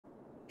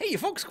Hey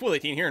folks,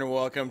 Quill18 here, and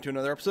welcome to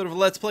another episode of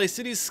Let's Play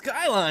Cities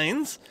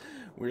Skylines.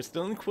 We're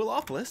still in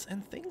Quillopolis,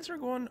 and things are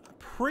going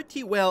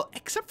pretty well,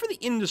 except for the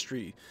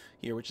industry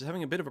here, which is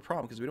having a bit of a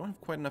problem, because we don't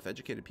have quite enough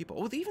educated people.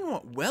 Oh, they even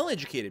want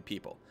well-educated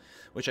people,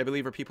 which I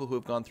believe are people who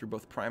have gone through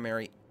both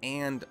primary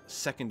and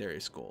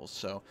secondary schools.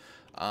 So,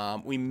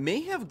 we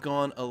may have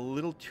gone a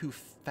little too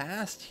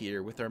fast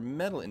here with our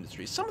metal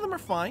industry. Some of them are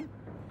fine.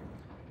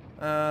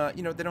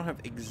 You know, they don't have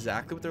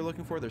exactly what they're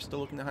looking for. They're still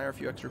looking to hire a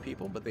few extra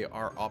people, but they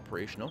are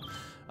operational.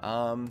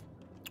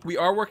 We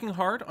are working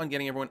hard on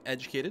getting everyone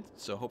educated,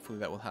 so hopefully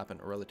that will happen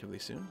relatively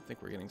soon. I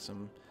think we're getting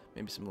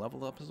maybe some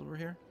level ups over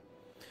here.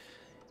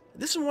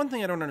 This is one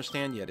thing I don't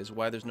understand yet, is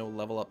why there's no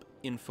level up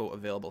info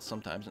available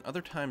sometimes, and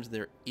other times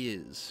there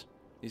is.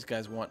 These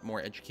guys want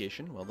more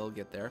education. Well, they'll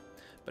get there.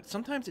 But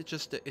sometimes it's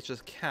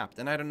just capped,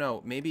 and I don't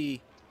know,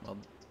 maybe, well,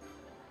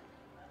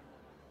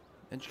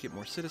 educate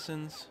more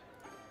citizens.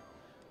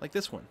 Like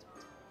this one.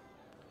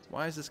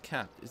 Why is this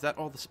capped? Is that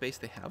all the space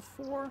they have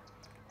for?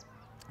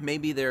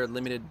 Maybe they're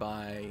limited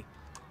by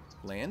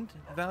land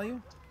value?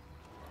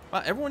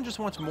 Wow, everyone just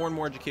wants more and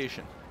more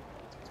education.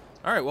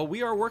 Alright, well,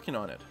 we are working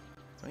on it.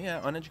 Oh, yeah,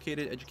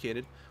 uneducated,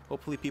 educated.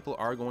 Hopefully people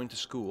are going to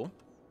school.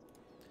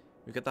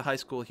 We've got the high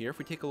school here. If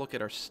we take a look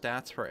at our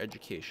stats for our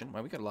education,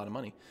 wow, we got a lot of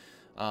money.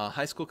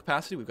 High school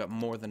capacity, we've got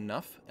more than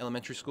enough.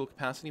 Elementary school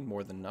capacity,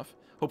 more than enough.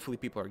 Hopefully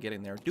people are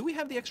getting there. Do we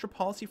have the extra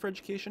policy for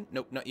education?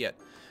 Nope, not yet.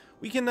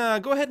 We can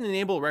go ahead and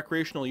enable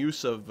recreational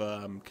use of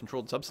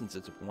controlled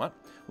substances if we want.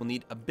 We'll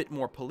need a bit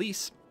more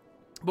police,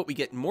 but we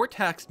get more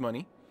tax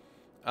money,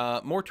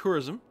 more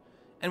tourism,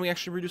 and we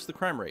actually reduce the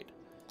crime rate.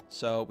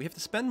 So we have to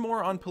spend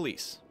more on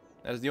police.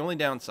 That is the only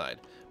downside.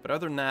 But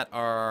other than that,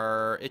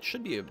 it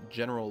should be a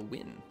general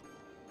win.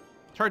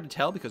 It's hard to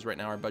tell because right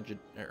now our budget,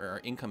 our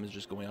income is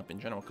just going up in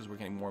general because we're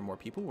getting more and more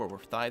people. We're over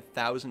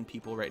 5,000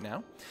 people right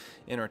now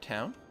in our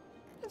town.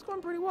 It's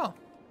going pretty well.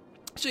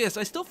 So yes,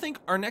 I still think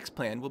our next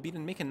plan will be to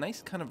make a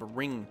nice kind of a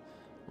ring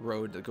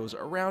road that goes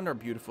around our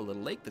beautiful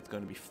little lake that's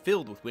going to be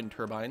filled with wind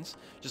turbines.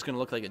 Just going to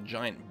look like a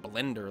giant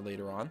blender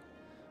later on.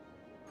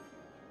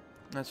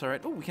 That's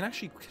alright. Oh, we can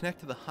actually connect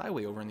to the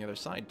highway over on the other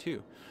side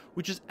too,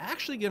 which is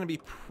actually going to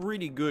be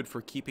pretty good for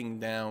keeping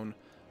down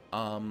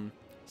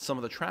some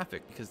of the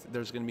traffic, because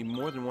there's going to be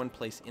more than one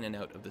place in and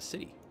out of the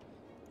city.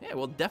 Yeah,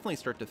 we'll definitely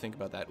start to think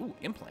about that. Ooh,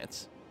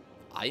 implants.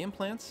 Eye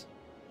implants?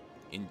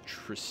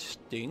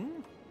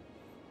 Interesting.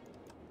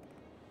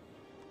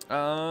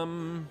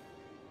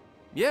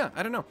 Yeah,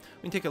 I don't know.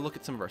 We can take a look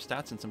at some of our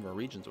stats in some of our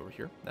regions over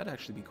here. That'd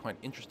actually be quite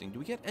interesting. Do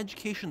we get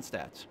education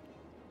stats?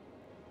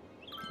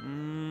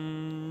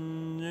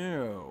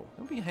 No.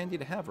 That would be handy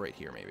to have right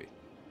here, maybe.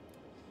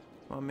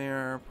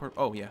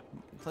 Oh, yeah.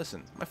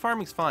 Listen, my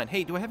farming's fine.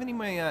 Hey, do I have any of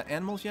my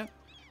animals yet?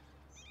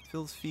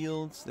 Fills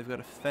fields. They've got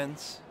a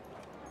fence.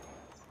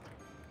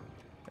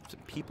 Got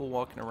some people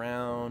walking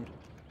around.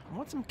 I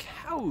want some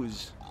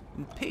cows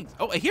and pigs.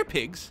 Oh, I hear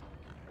pigs.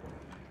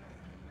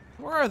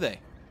 Where are they?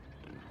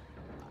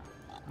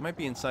 They might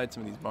be inside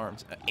some of these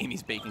barns.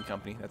 Amy's Baking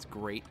Company. That's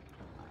great.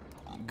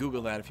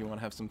 Google that if you want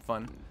to have some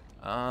fun.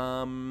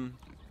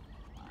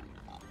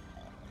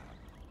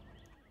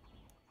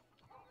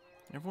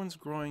 Everyone's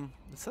growing.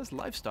 It says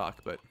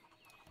livestock, but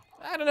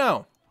I don't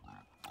know.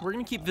 We're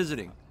going to keep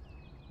visiting.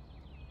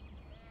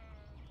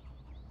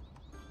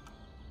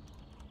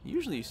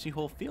 Usually you see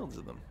whole fields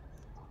of them.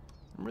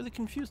 I'm really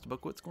confused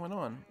about what's going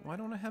on. Why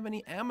don't I have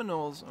any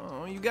aminals?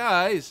 Oh, you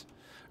guys.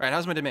 All right,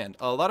 how's my demand?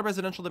 A lot of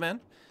residential demand,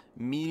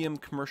 medium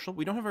commercial.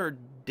 We don't have our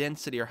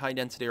density, our high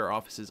density, our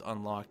offices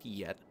unlocked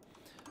yet.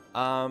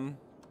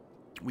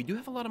 We do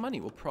have a lot of money.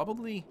 We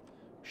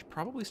should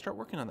probably start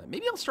working on that.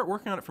 Maybe I'll start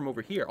working on it from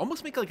over here.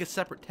 Almost make it like a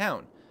separate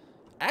town.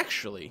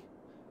 Actually,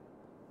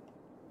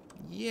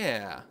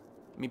 yeah.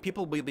 I mean,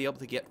 people will be able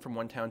to get from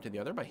one town to the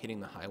other by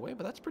hitting the highway,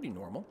 but that's pretty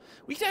normal.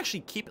 We can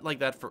actually keep it like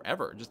that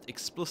forever. Just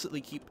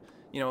explicitly keep,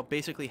 you know,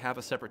 basically have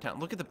a separate town.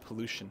 Look at the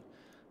pollution.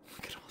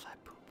 Look at all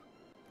that poop.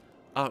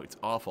 Oh, it's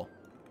awful.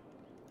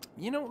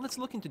 You know, let's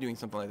look into doing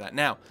something like that.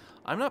 Now,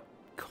 I'm not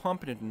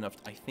competent enough,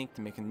 I think,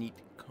 to make a neat,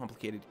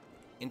 complicated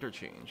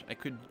interchange. I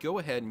could go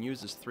ahead and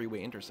use this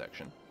three-way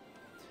intersection.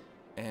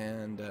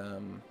 And, I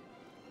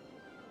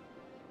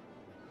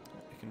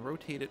can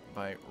rotate it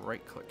by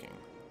right-clicking.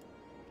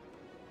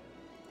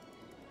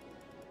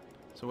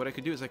 So what I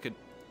could do is I could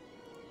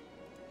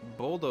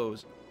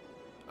bulldoze.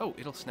 Oh,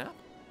 it'll snap?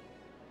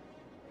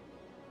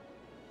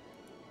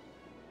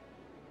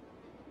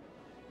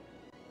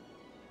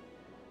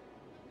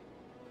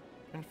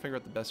 I'm trying to figure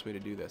out the best way to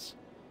do this.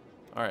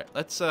 All right,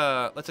 let's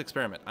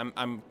experiment.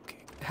 I'm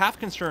half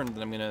concerned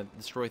that I'm gonna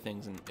destroy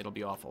things and it'll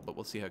be awful, but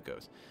we'll see how it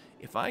goes.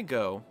 If I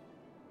go,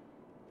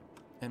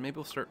 and maybe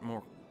we'll start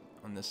more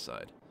on this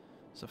side.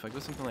 So if I go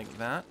something like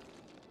that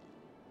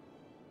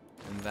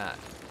and that.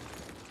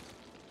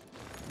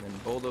 And then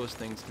bulldoze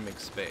things to make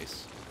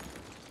space.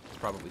 It's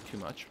probably too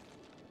much.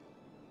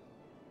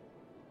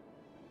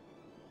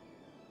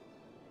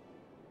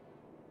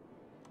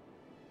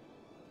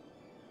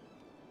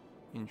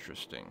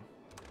 Interesting.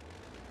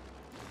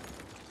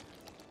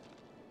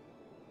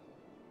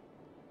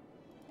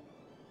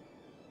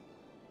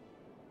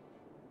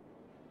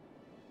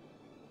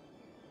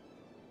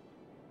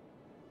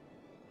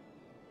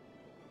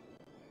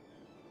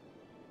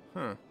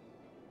 Huh.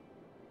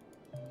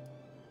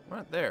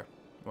 Not there.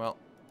 Well,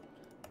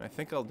 what I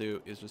think I'll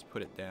do is just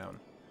put it down,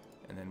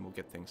 and then we'll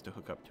get things to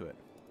hook up to it.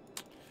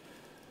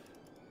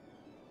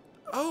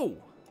 Oh!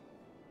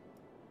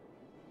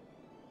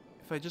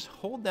 If I just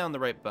hold down the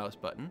right mouse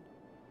button,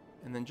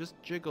 and then just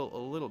jiggle a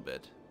little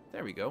bit.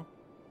 There we go.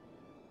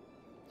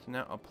 So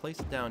now I'll place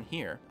it down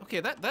here.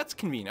 Okay, that's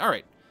convenient.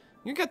 Alright.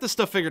 You got this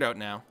stuff figured out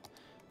now.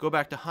 Go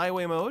back to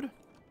highway mode,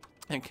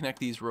 and connect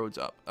these roads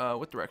up.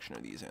 What direction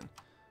are these in?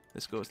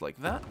 This goes like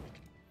that.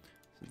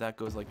 So that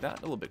goes like that.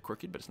 A little bit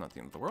crooked, but it's not the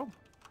end of the world.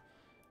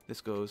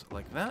 This goes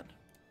like that.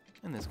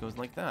 And this goes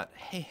like that.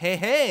 Hey, hey,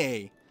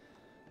 hey!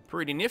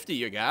 Pretty nifty,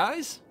 you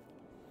guys.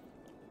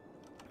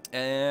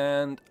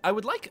 And I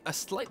would like a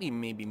slightly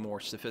maybe more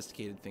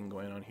sophisticated thing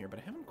going on here, but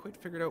I haven't quite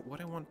figured out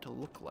what I want it to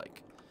look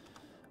like.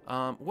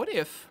 What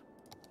if...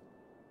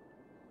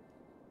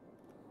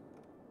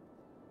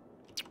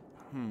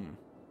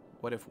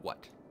 What if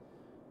what?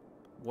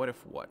 What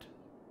if what?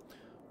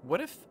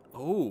 What if...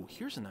 Oh,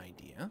 here's an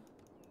idea.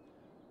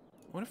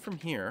 What if from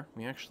here,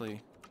 we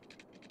actually...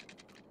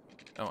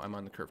 Oh, I'm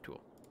on the curve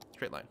tool.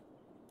 Straight line.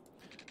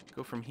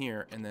 Go from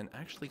here, and then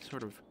actually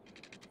sort of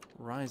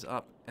rise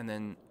up, and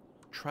then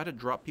try to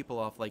drop people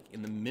off, like,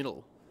 in the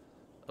middle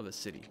of a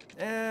city.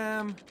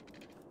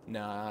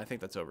 Nah, I think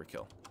that's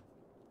overkill.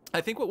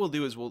 I think what we'll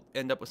do is we'll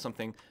end up with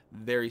something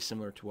very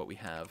similar to what we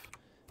have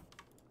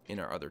in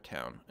our other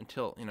town.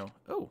 Until, you know...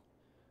 Oh!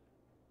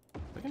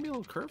 Is that gonna be a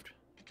little curved?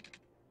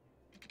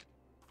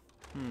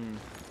 I don't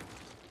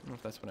know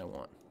if that's what I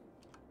want.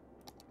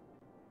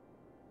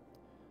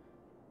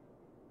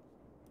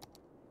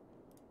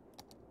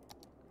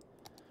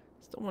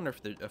 Still wonder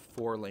if a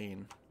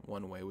 4-lane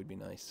one-way would be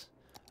nice.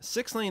 A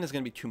 6-lane is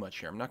going to be too much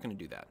here. I'm not going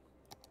to do that.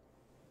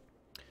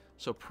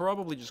 So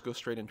probably just go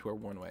straight into our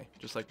one-way,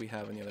 just like we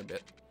have in the other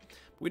bit.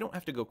 We don't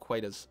have to go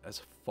quite as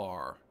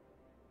far.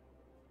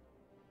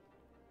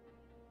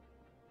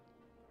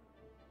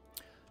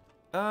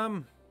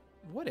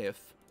 What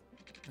if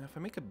I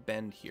make a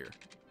bend here?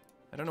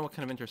 I don't know what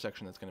kind of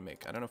intersection that's going to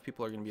make. I don't know if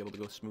people are going to be able to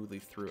go smoothly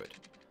through it.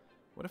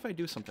 What if I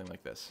do something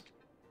like this?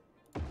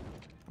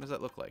 What does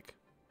that look like?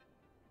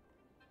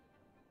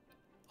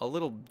 A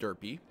little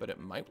derpy, but it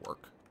might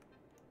work.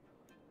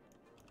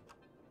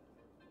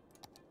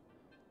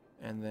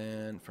 And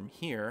then from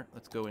here,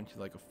 let's go into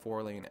like a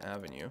 4-lane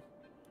avenue.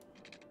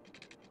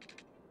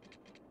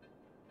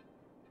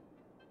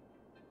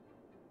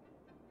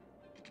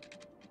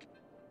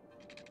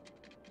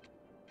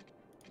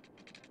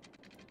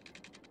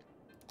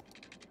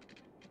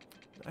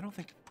 I don't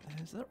think...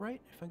 Is that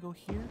right? If I go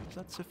here, is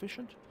that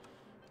sufficient?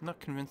 I'm not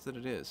convinced that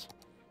it is.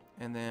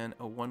 And then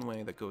a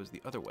one-way that goes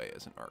the other way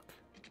as an arc.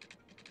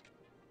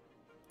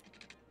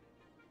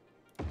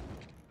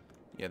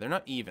 Yeah, they're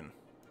not even,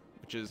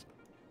 which is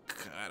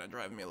kind of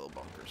driving me a little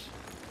bonkers.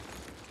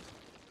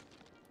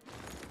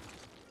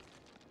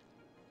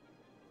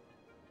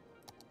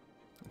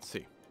 Let's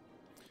see.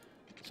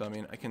 So, I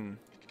mean, I can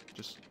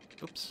just...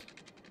 Oops.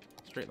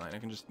 Straight line. I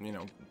can just, you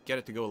know, get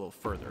it to go a little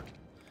further.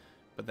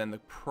 But then the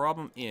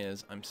problem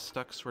is I'm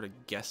stuck sort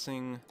of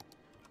guessing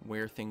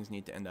where things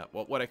need to end up.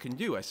 Well, what I can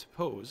do, I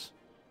suppose,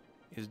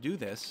 is do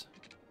this,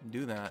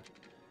 do that,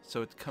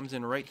 so it comes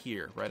in right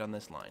here, right on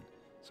this line.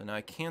 So now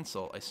I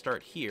cancel, I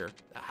start here.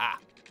 Aha!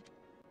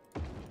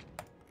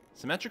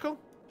 Symmetrical?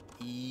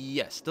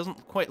 Yes.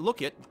 Doesn't quite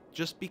look it,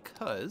 just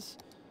because...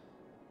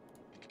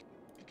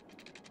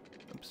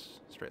 Oops,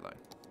 straight line.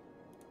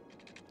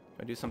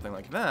 If I do something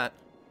like that,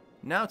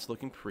 now it's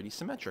looking pretty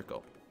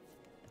symmetrical.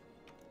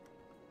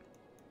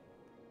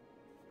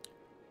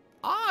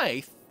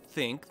 I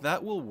think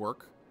that will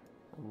work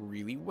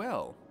really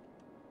well.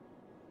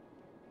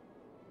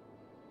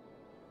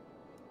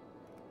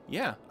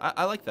 Yeah,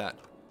 I like that.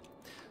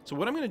 So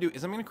what I'm going to do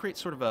is I'm going to create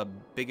sort of a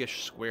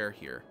biggish square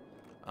here.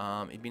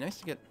 It'd be nice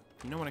to get...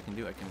 You know what I can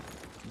do? I can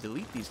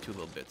delete these two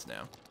little bits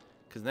now,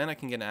 because then I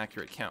can get an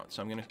accurate count.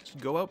 So I'm going to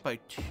go out by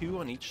 2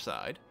 on each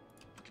side,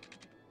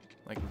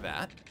 like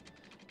that.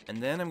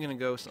 And then I'm going to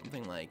go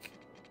something like...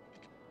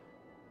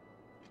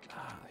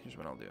 here's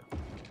what I'll do.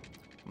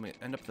 I'm going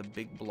to end up with a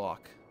big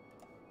block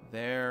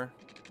there,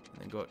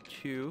 and then go out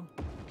 2,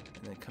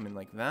 and then come in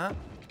like that,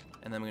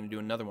 and then I'm going to do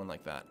another one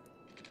like that.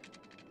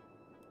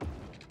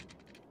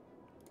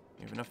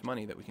 We have enough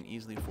money that we can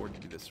easily afford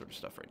to do this sort of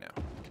stuff right now.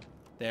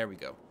 There we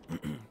go.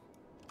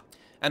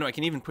 I know I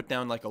can even put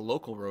down like a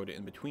local road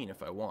in between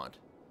if I want.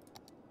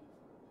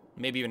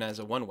 Maybe even as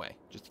a one-way,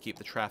 just to keep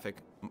the traffic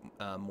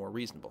more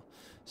reasonable.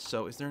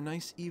 So is there a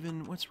nice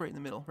even... What's right in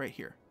the middle? Right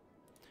here.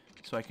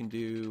 So I can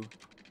do...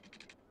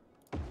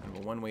 kind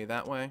of a one-way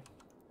that way.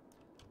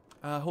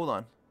 Hold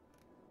on.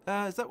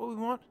 Is that what we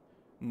want?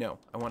 No,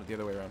 I want it the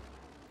other way around.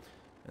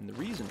 And the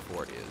reason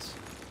for it is,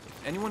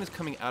 if anyone is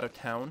coming out of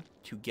town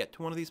to get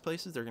to one of these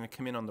places, they're going to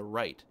come in on the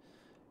right.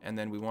 And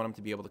then we want them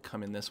to be able to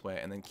come in this way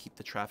and then keep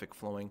the traffic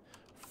flowing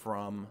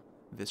from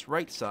this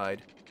right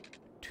side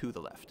to the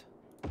left.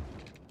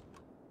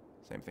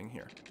 Same thing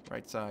here.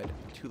 Right side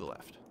to the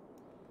left.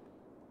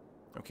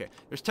 Okay.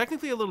 There's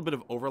technically a little bit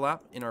of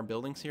overlap in our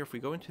buildings here. If we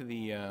go into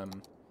the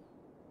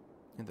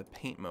in the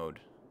paint mode,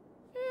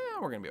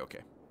 we're going to be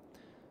okay.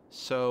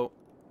 So,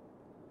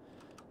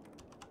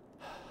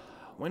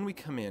 when we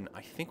come in,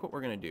 I think what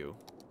we're going to do,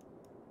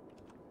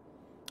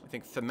 I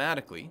think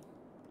thematically,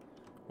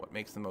 what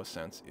makes the most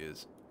sense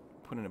is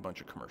put in a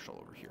bunch of commercial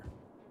over here.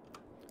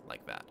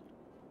 Like that.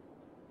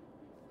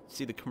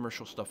 See the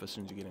commercial stuff as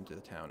soon as you get into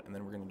the town. And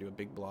then we're going to do a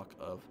big block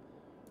of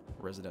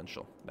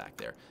residential back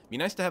there. Be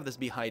nice to have this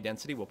be high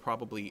density. We'll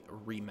probably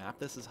remap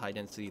this as high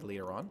density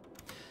later on.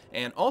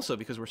 And also,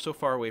 because we're so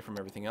far away from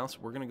everything else,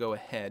 we're going to go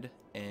ahead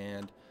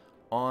and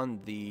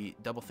on the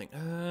double thing.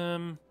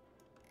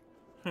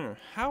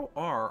 How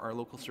are our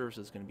local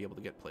services going to be able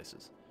to get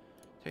places?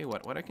 Tell you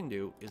what I can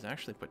do is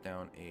actually put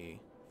down a...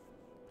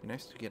 Be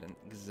nice to get an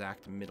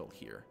exact middle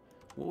here.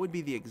 What would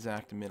be the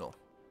exact middle?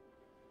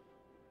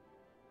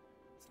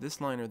 It's this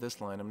line or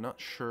this line. I'm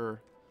not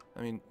sure.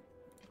 I mean,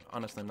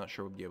 honestly, I'm not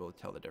sure we'll be able to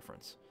tell the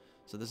difference.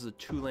 So this is a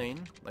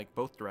 2-lane, like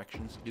both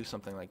directions, do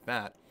something like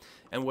that.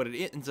 And what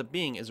it ends up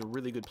being is a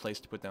really good place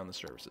to put down the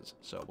services.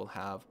 So we'll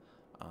have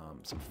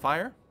some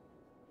fire,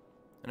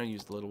 and I'll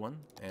use the little one,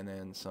 and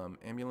then some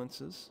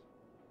ambulances.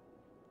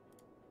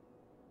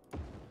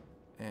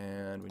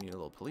 And we need a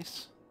little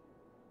police.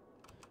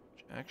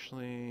 Which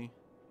actually...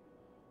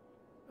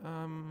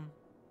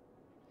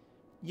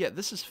 yeah,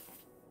 this is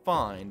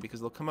fine,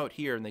 because they'll come out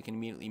here and they can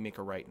immediately make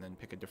a right and then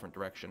pick a different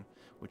direction,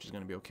 which is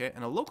going to be okay.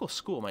 And a local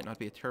school might not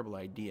be a terrible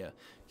idea.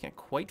 Can't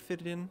quite fit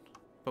it in,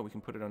 but we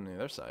can put it on the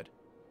other side.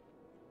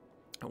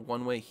 A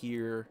one-way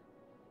here.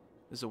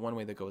 This is a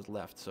one-way that goes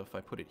left, so if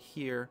I put it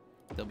here,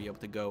 they'll be able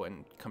to go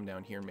and come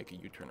down here and make a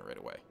U-turn right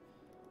away.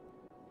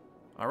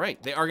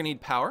 Alright, they are going to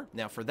need power.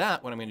 Now for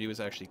that, what I'm going to do is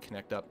actually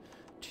connect up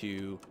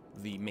to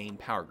the main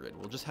power grid.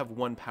 We'll just have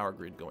one power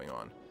grid going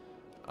on.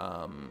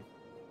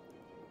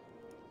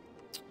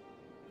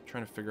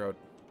 Trying to figure out...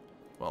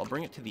 Well, I'll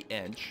bring it to the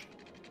edge,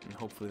 and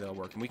hopefully that'll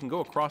work. And we can go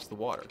across the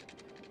water.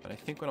 But I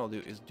think what I'll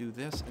do is do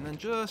this, and then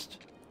just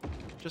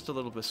a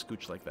little bit of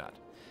scooch like that.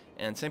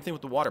 And same thing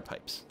with the water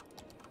pipes.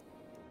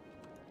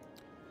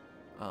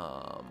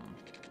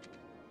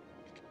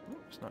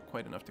 It's not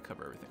quite enough to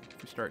cover everything.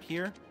 If we start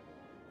here,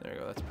 there you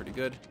go, that's pretty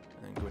good.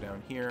 And then go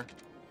down here.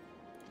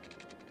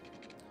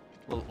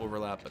 A little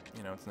overlap, but,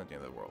 you know, it's not the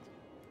end of the world.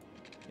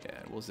 Yeah,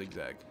 and we'll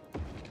zigzag.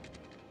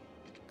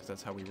 Because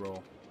that's how we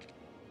roll.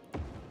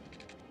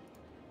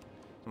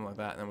 Something like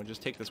that, and then we'll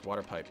just take this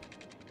water pipe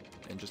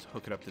and just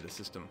hook it up to the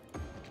system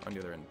on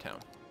the other end of town,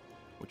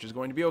 which is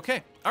going to be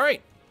okay. All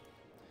right.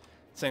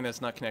 Saying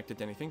that's not connected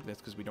to anything, that's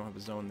because we don't have a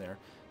zone there.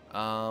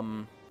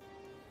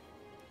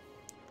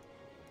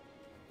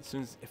 As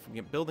soon as, if we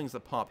get buildings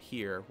that pop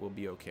here, we'll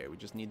be okay. We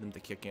just need them to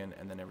kick in,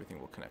 and then everything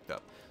will connect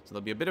up. So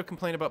there'll be a bit of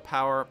complaint about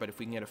power, but if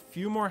we can get a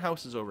few more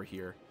houses over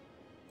here,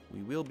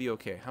 we will be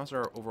okay. How's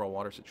our overall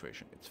water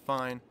situation? It's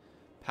fine.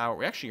 Power,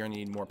 we actually are going to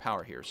need more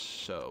power here,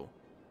 so...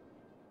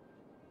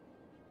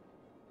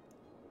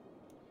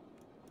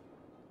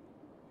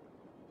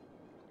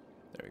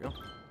 There we go.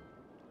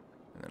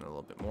 And then a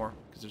little bit more,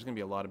 because there's going to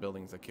be a lot of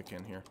buildings that kick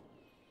in here.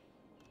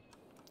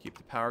 Keep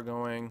the power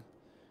going.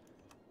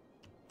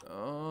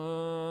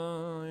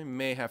 I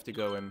may have to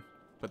go and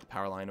put the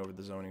power line over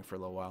the zoning for a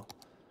little while.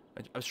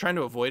 I was trying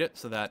to avoid it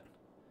so that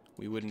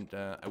we wouldn't,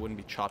 I wouldn't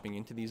be chopping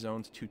into these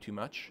zones too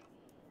much.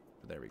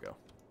 But there we go.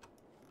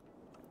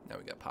 Now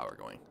we got power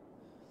going.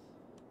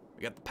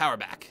 We got the power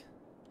back.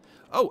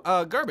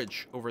 Oh,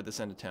 garbage over at this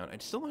end of town. I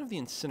still don't have the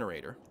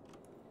incinerator.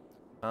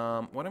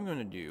 What I'm going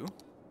to do,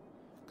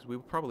 because we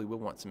probably will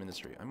want some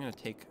industry, I'm going to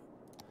take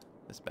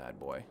this bad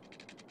boy,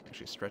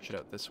 actually stretch it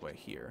out this way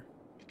here,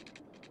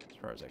 as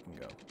far as I can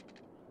go.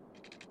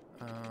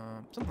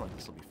 Something like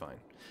this will be fine.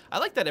 I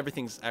like that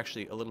everything's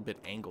actually a little bit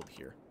angled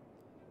here.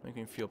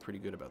 Making me feel pretty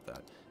good about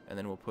that. And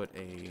then we'll put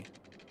a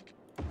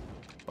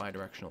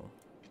bi-directional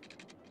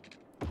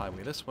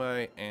highway this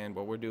way, and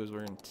what we'll do is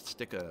we're going to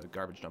stick a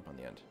garbage dump on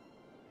the end.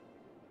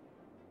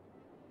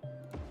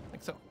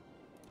 Like so.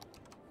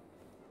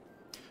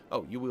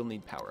 Oh, you will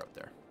need power up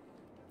there.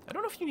 I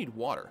don't know if you need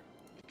water,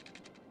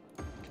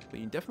 but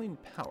you definitely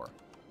need power.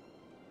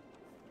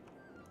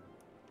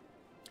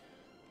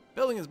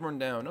 Building is burned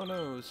down. Oh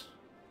noes.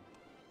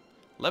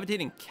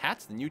 Levitating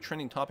cats, the new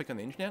trending topic on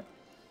the internet?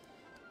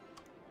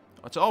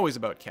 It's always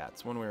about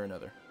cats, one way or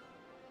another.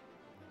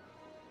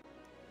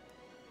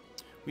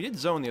 We did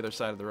zone the other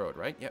side of the road,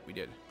 right? Yeah, we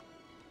did.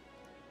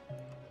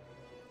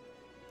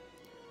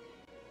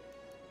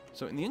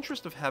 So in the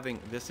interest of having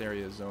this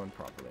area zoned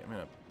properly, I'm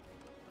going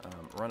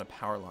to run a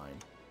power line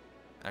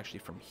actually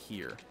from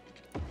here,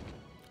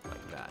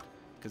 like that.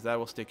 Because that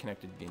will stay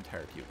connected to the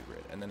entirety of the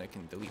grid. And then I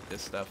can delete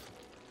this stuff,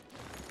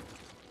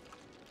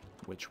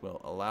 which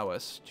will allow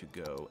us to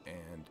go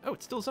and... Oh,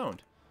 it's still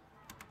zoned.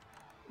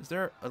 Is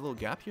there a little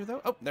gap here,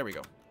 though? Oh, there we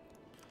go.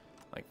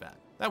 Like that.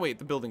 That way,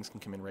 the buildings can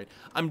come in right.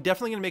 I'm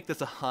definitely going to make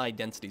this a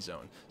high-density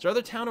zone. So our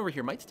other town over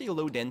here might stay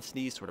low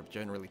density, sort of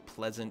generally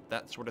pleasant,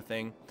 that sort of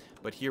thing.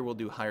 But here we'll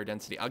do higher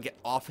density. I'll get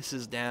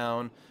offices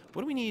down.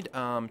 What do we need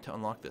to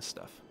unlock this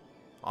stuff?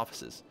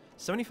 Offices.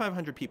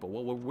 7,500 people.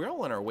 Well, we're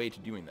well on our way to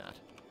doing that.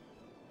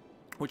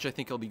 which I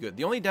think will be good.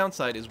 The only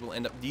downside is we'll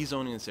end up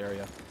dezoning this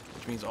area,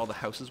 which means all the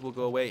houses will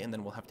go away, and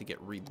then we'll have to get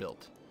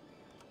rebuilt.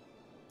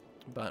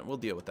 But we'll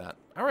deal with that.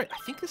 All right,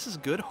 I think this is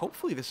good.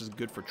 Hopefully this is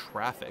good for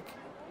traffic.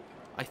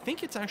 I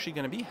think it's actually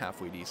going to be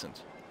halfway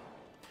decent.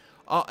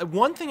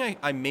 One thing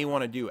I may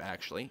want to do,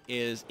 actually,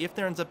 is if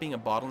there ends up being a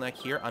bottleneck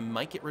here, I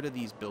might get rid of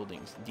these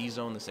buildings,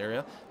 dezone this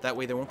area. That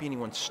way there won't be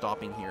anyone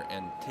stopping here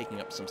and taking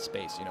up some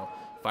space, you know,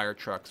 fire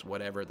trucks,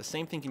 whatever. The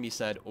same thing can be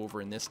said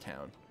over in this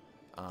town.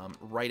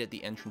 Right at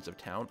the entrance of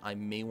town, I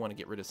may want to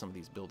get rid of some of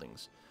these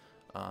buildings.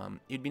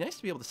 It'd be nice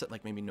to be able to set,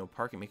 like, maybe no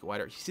parking, make it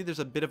wider. You see there's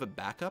a bit of a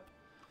backup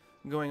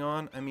going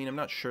on. I mean, I'm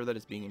not sure that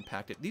it's being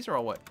impacted. These are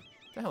all what?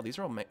 The hell, these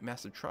are all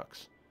massive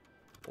trucks.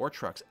 Or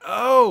trucks.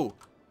 Oh!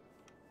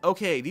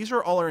 Okay, these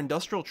are all our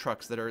industrial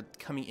trucks that are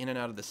coming in and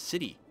out of the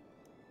city.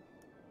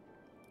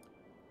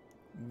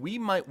 We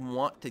might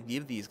want to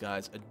give these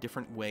guys a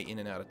different way in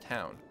and out of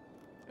town.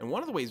 And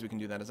one of the ways we can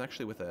do that is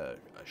actually with a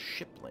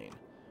ship lane,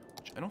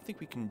 which I don't think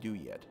we can do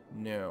yet.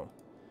 No.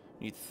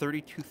 We need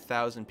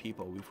 32,000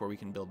 people before we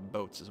can build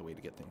boats as a way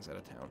to get things out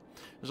of town.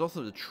 There's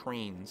also the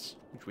trains,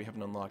 which we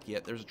haven't unlocked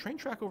yet. There's a train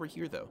track over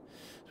here, though.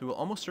 So we will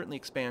almost certainly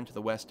expand to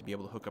the west to be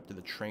able to hook up to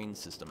the train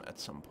system at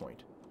some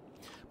point.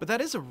 But that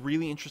is a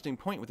really interesting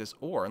point with this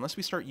ore. Unless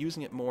we start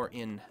using it more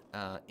in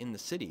the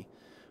city,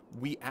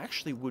 we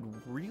actually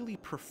would really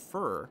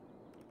prefer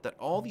that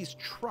all these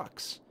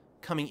trucks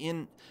coming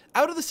in...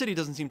 Out of the city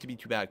doesn't seem to be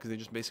too bad because they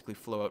just basically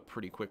flow out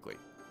pretty quickly.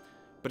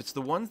 But it's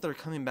the ones that are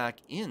coming back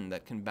in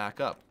that can back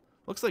up.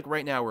 Looks like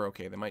right now we're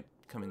okay. They might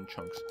come in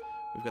chunks.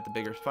 We've got the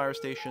bigger fire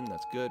station.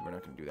 That's good. We're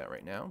not going to do that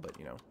right now, but,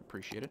 you know,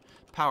 appreciate it.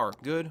 Power,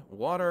 good.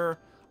 Water,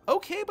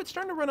 okay, but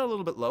starting to run a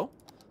little bit low.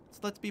 So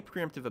let's be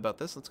preemptive about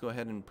this. Let's go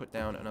ahead and put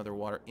down another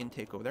water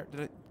intake over there. Did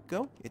it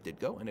go? It did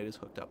go, and it is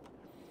hooked up.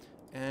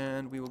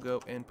 And we will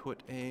go and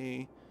put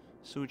a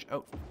sewage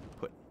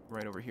output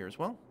right over here as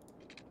well.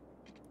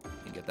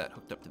 And get that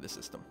hooked up to the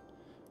system.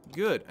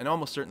 Good. And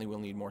almost certainly we'll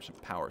need more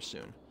power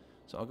soon.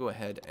 So I'll go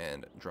ahead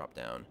and drop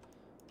down.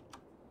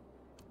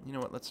 You know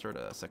what? Let's start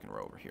a second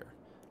row over here.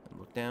 And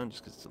look down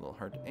just because it's a little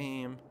hard to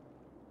aim.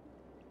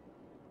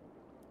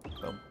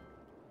 Boom.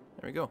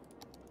 There we go.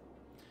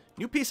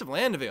 New piece of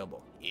land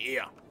available.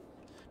 Yeah.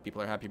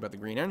 People are happy about the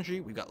green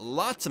energy. We've got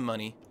lots of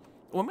money.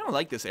 Oh, I'm going to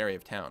like this area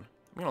of town.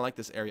 I'm going to like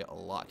this area a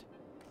lot.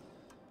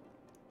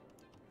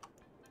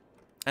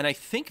 And I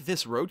think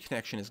this road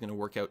connection is going to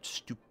work out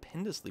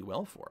stupendously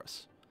well for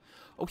us.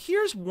 Oh,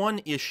 here's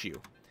one issue.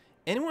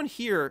 Anyone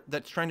here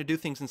that's trying to do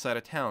things inside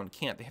a town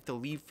can't. They have to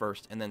leave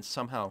first and then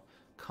somehow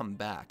come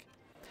back.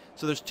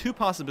 So there's two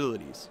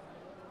possibilities.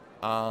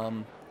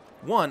 One,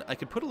 I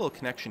could put a little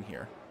connection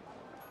here,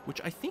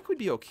 which I think would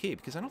be okay,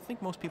 because I don't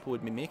think most people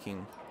would be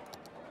making...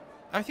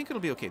 I think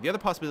it'll be okay. The other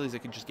possibility is I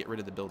could just get rid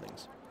of the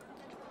buildings.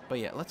 But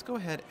yeah, let's go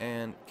ahead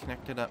and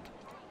connect it up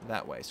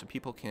that way, so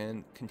people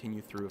can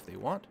continue through if they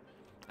want.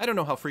 I don't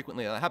know how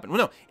frequently that happens.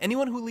 Well, no,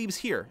 anyone who leaves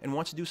here and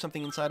wants to do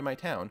something inside of my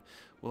town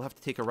will have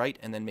to take a right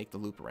and then make the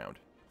loop around.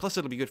 Plus,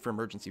 it'll be good for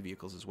emergency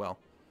vehicles as well.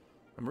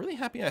 I'm really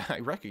happy I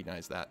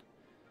recognize that.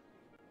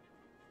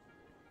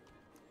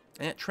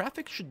 And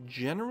traffic should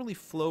generally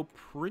flow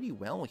pretty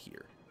well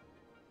here.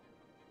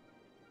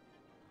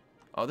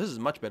 Oh, this is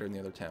much better than the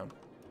other town.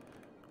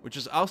 Which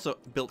is also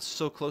built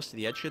so close to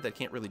the edge here that I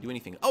can't really do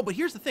anything. Oh, but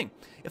here's the thing.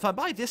 If I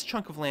buy this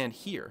chunk of land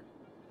here...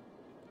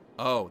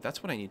 Oh,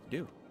 that's what I need to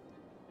do.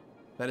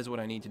 That is what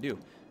I need to do.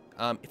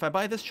 If I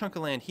buy this chunk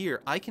of land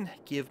here, I can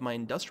give my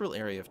industrial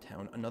area of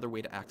town another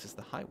way to access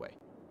the highway.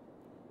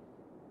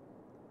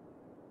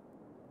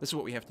 This is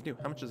what we have to do.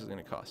 How much is it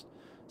going to cost?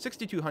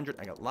 6,200.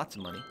 I got lots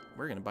of money.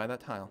 We're going to buy that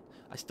tile.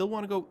 I still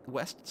want to go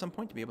west at some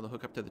point to be able to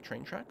hook up to the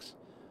train tracks.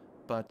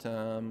 But we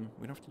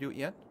don't have to do it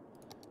yet.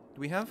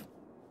 Do we have?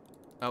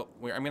 Oh,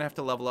 I'm going to have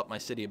to level up my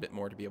city a bit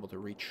more to be able to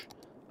reach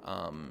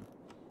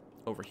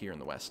over here in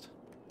the west.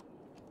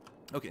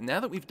 Okay, now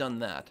that we've done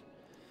that,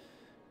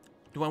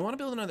 do I want to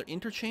build another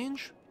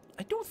interchange?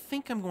 I don't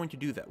think I'm going to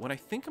do that. What I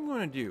think I'm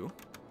going to do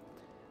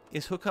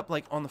is hook up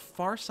like on the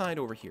far side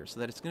over here so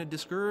that it's going to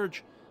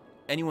discourage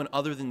anyone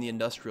other than the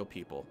industrial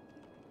people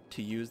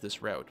to use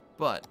this route.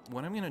 But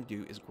what I'm going to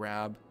do is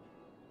grab,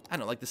 I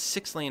don't know, like the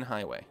 6-lane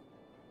highway.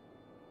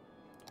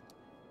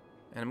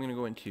 And I'm going to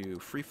go into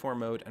freeform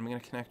mode, and I'm going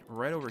to connect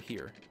right over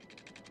here.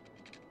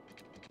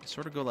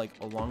 Sort of go like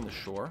along the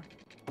shore,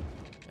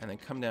 and then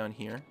come down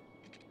here.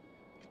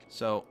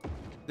 So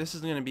this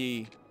is going to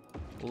be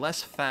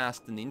less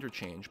fast than the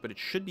interchange, but it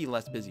should be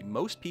less busy.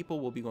 Most people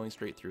will be going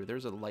straight through.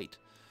 There's a light,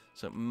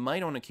 so it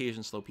might on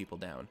occasion slow people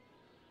down.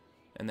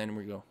 And then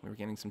we go. We're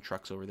getting some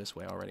trucks over this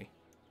way already.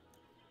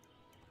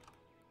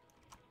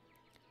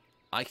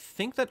 I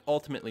think that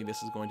ultimately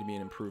this is going to be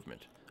an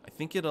improvement. I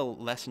think it'll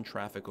lessen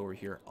traffic over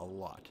here a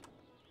lot.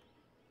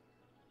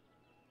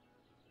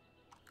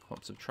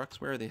 Clumps of trucks.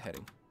 Where are they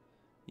heading?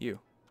 You.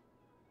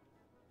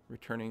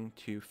 Returning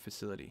to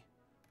facility.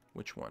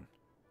 Which one?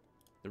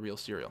 The real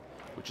cereal,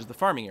 which is the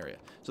farming area.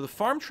 So the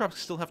farm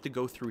trucks still have to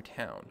go through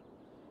town.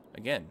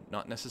 Again,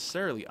 not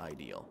necessarily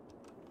ideal.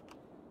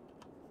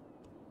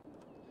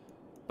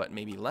 But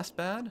maybe less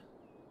bad?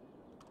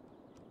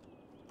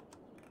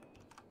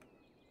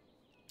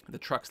 The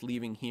trucks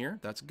leaving here,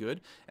 that's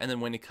good. And then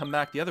when they come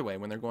back the other way,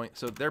 when they're going,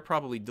 so they're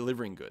probably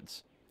delivering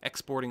goods,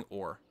 exporting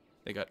ore.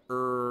 They got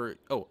or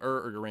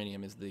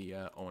uranium is the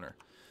owner.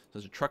 So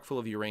there's a truck full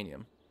of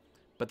uranium.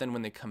 But then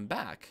when they come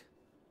back,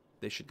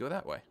 they should go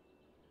that way.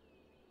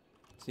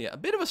 So yeah, a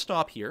bit of a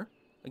stop here.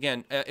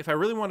 Again, if I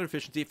really wanted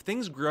efficiency, if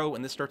things grow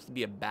and this starts to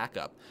be a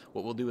backup,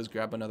 what we'll do is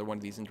grab another one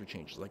of these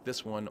interchanges, like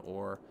this one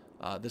or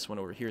this one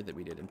over here that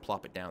we did, and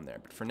plop it down there.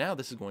 But for now,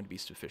 this is going to be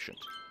sufficient.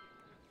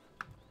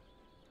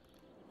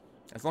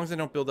 As long as I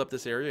don't build up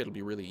this area, it'll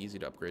be really easy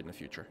to upgrade in the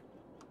future.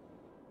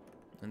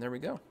 And there we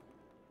go.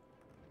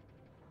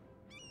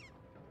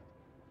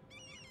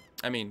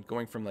 I mean,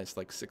 going from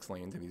like 6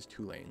 lanes to these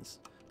 2 lanes,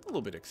 a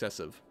little bit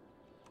excessive.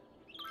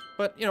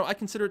 But, you know, I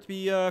consider it to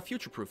be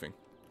future-proofing.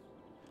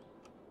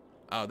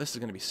 Oh, this is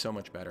going to be so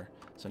much better.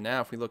 So now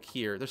if we look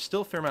here, there's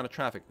still a fair amount of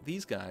traffic.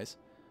 These guys,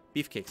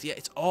 beefcakes. Yeah,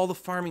 it's all the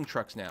farming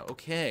trucks now.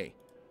 Okay.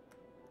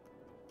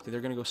 So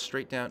they're going to go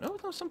straight down. Oh,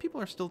 no, some people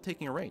are still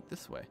taking a right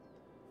this way.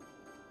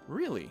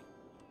 Really?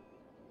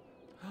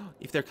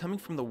 If they're coming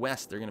from the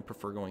west, they're going to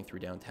prefer going through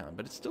downtown.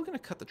 But it's still going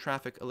to cut the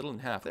traffic a little in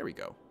half. There we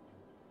go.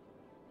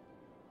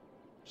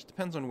 Just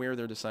depends on where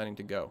they're deciding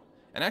to go.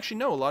 And actually,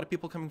 no, a lot of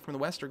people coming from the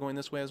west are going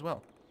this way as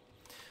well.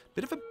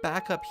 Bit of a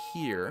backup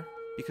here,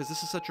 because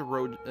this is such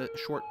a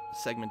short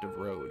segment of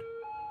road.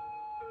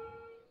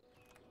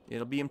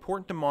 It'll be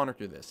important to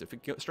monitor this. If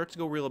it starts to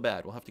go real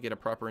bad, we'll have to get a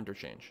proper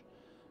interchange.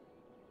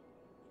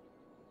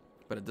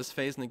 But at this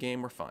phase in the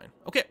game, we're fine.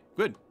 Okay,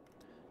 good.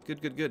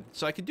 Good, good, good.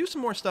 So I could do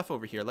some more stuff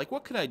over here. Like,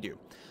 what could I do?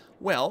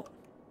 Well,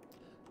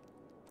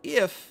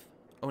 if...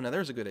 Oh, now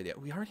there's a good idea.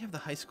 We already have the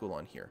high school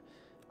on here.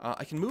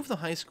 I can move the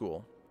high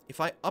school. If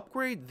I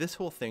upgrade this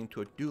whole thing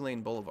to a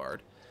 2-lane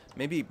boulevard,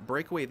 maybe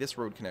break away this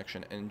road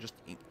connection and just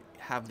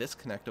have this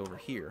connect over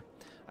here,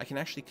 I can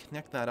actually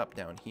connect that up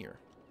down here.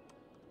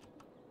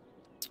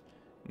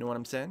 You know what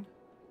I'm saying?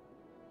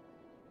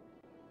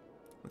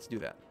 Let's do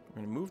that.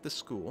 We're going to move the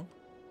school.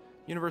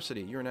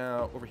 University, you're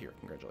now over here.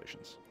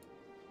 Congratulations.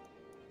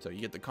 So you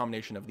get the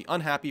combination of the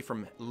unhappy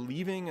from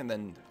leaving and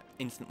then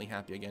instantly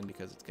happy again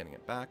because it's getting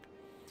it back.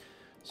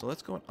 So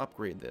let's go and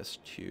upgrade this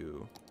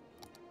to,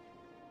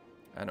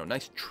 I don't know,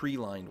 nice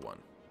tree-lined one.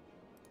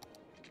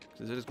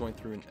 Because it is going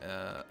through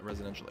a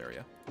residential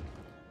area.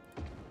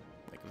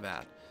 Like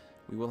that.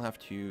 We will have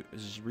to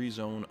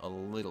rezone a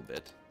little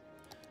bit.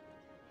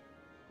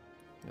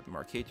 Got the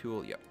marquee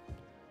tool, yep.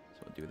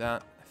 So we'll do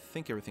that. I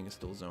think everything is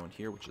still zoned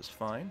here, which is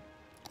fine.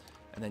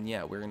 And then,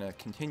 yeah, we're going to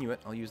continue it.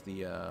 I'll use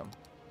the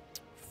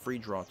free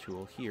draw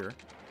tool here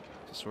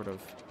to sort of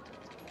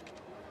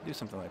do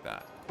something like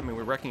that. I mean,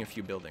 we're wrecking a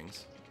few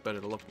buildings, but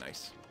it'll look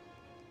nice.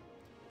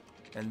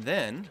 And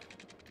then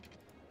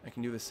I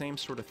can do the same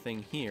sort of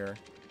thing here.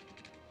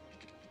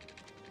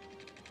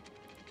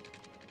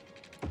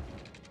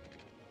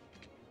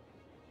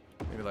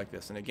 Maybe like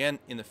this. And again,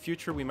 in the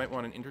future, we might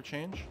want an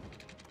interchange,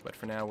 but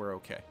for now, we're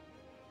okay.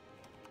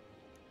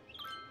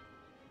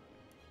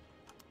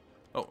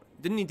 Oh,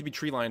 didn't need to be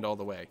tree-lined all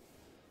the way.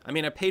 I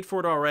mean, I paid for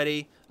it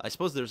already. I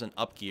suppose there's an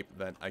upkeep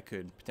that I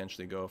could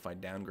potentially go if I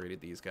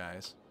downgraded these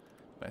guys.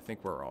 But I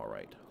think we're all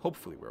right.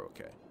 Hopefully we're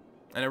okay.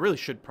 And I really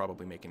should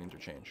probably make an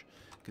interchange,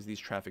 because these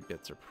traffic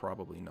bits are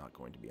probably not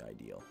going to be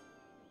ideal.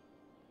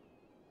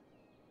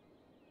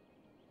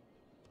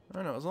 I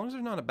don't know, as long as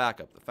there's not a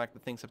backup, the fact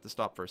that things have to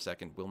stop for a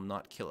second will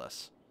not kill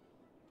us.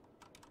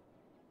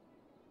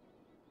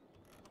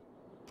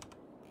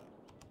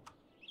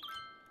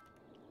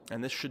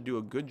 And this should do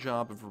a good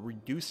job of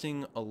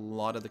reducing a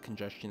lot of the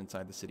congestion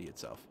inside the city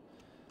itself.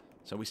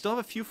 So we still have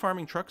a few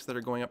farming trucks that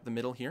are going up the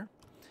middle here.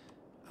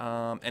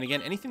 And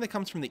again, anything that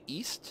comes from the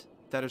east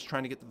that is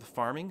trying to get to the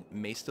farming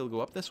may still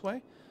go up this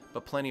way,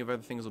 but plenty of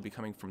other things will be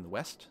coming from the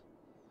west.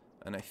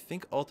 And I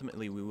think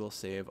ultimately we will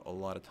save a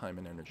lot of time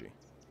and energy.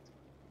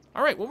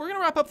 Alright, well, we're going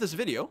to wrap up this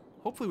video.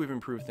 Hopefully we've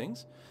improved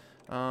things.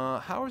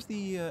 How is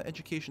the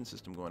education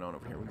system going on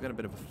over here? We've got a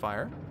bit of a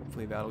fire.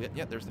 Hopefully that'll get...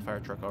 Yeah, there's the fire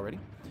truck already.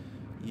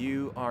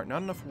 You are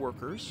not enough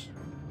workers.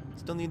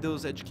 Still need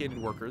those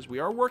educated workers. We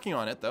are working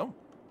on it, though.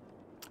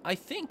 I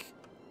think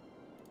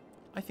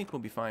we'll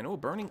be fine. Oh,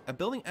 burning... A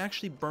building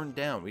actually burned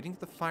down. We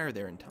didn't get the fire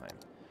there in time.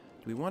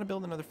 Do we want to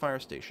build another fire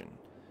station?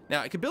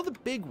 Now, I could build a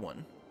big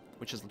one,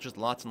 which is just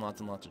lots and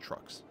lots and lots of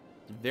trucks.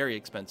 It's very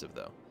expensive,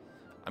 though.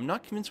 I'm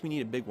not convinced we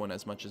need a big one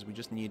as much as we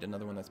just need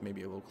another one that's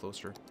maybe a little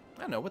closer.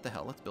 I don't know. What the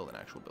hell? Let's build an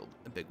actual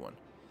a big one.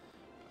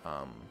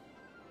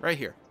 Right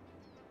here.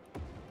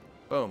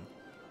 Boom.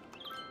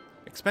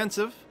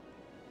 Expensive.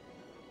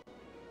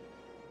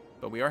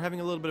 But we are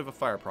having a little bit of a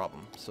fire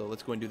problem, so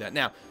let's go and do that.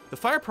 Now, the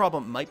fire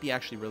problem might be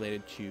actually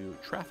related to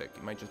traffic.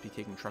 It might just be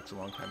taking trucks a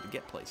long time to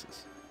get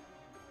places.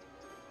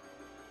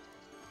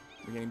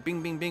 We're getting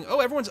bing, bing, bing. Oh,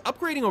 everyone's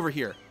upgrading over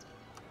here.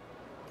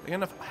 They got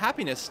enough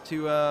happiness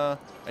to,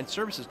 and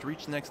services to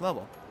reach the next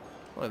level.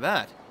 Look at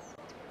that.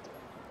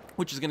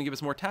 Which is going to give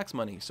us more tax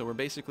money, so we're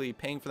basically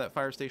paying for that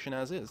fire station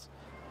as is.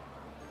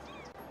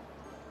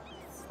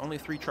 Only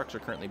 3 trucks are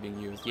currently being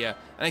used. Yeah,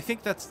 and I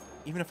think that's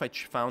even if I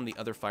found the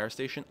other fire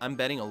station, I'm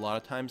betting a lot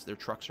of times their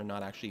trucks are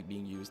not actually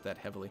being used that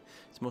heavily.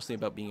 It's mostly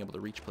about being able to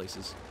reach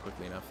places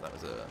quickly enough. That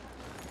was a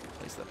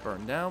place that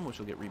burned down, which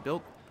will get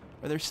rebuilt.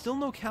 Are there still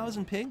no cows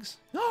and pigs?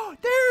 Oh,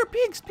 there are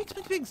pigs! Pigs,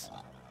 pigs, pigs!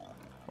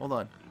 Hold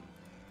on.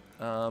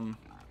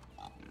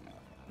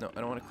 No, I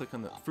don't want to click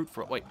on the fruit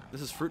for all. Wait,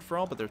 this is fruit for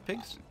all, but there's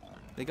pigs?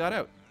 They got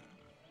out.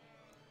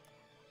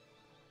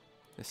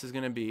 This is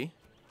going to be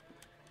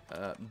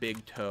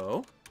Big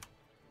Toe.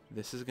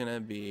 This is going to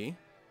be...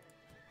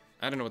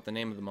 I don't know what the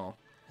name of them all.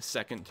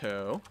 Second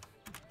Toe.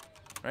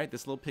 Right,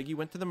 this little piggy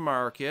went to the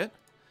market.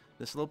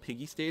 This little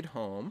piggy stayed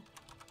home.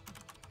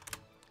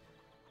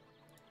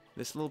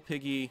 This little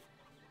piggy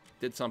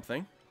did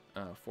something.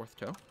 Fourth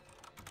Toe.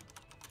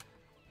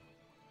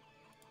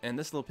 And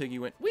this little piggy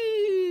went,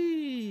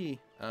 whee!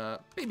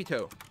 Baby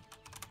Toe.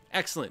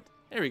 Excellent.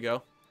 There we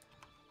go.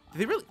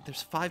 They really...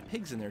 There's 5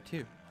 pigs in there,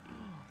 too.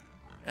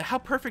 How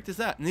perfect is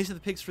that? And these are the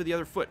pigs for the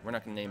other foot. We're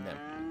not going to name them.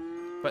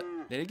 But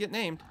they did get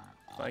named.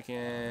 If I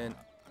can...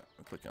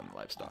 I'll click on the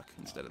livestock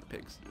instead of the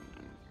pigs.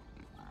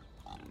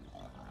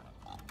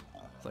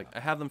 It's like, I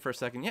have them for a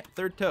second. Yep,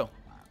 third toe.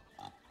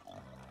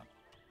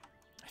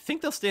 I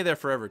think they'll stay there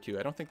forever, too.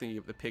 I don't think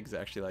the pigs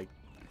actually, like,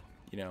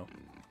 you know,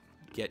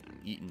 get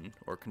eaten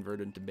or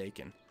converted into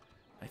bacon.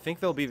 I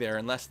think they'll be there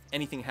unless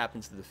anything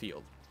happens to the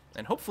field.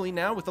 And hopefully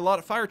now, with a lot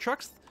of fire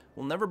trucks,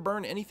 we'll never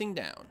burn anything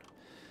down.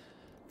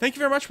 Thank you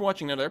very much for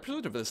watching another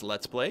episode of this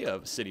Let's Play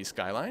of City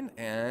Skyline,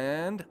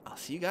 and I'll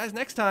see you guys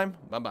next time.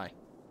 Bye-bye.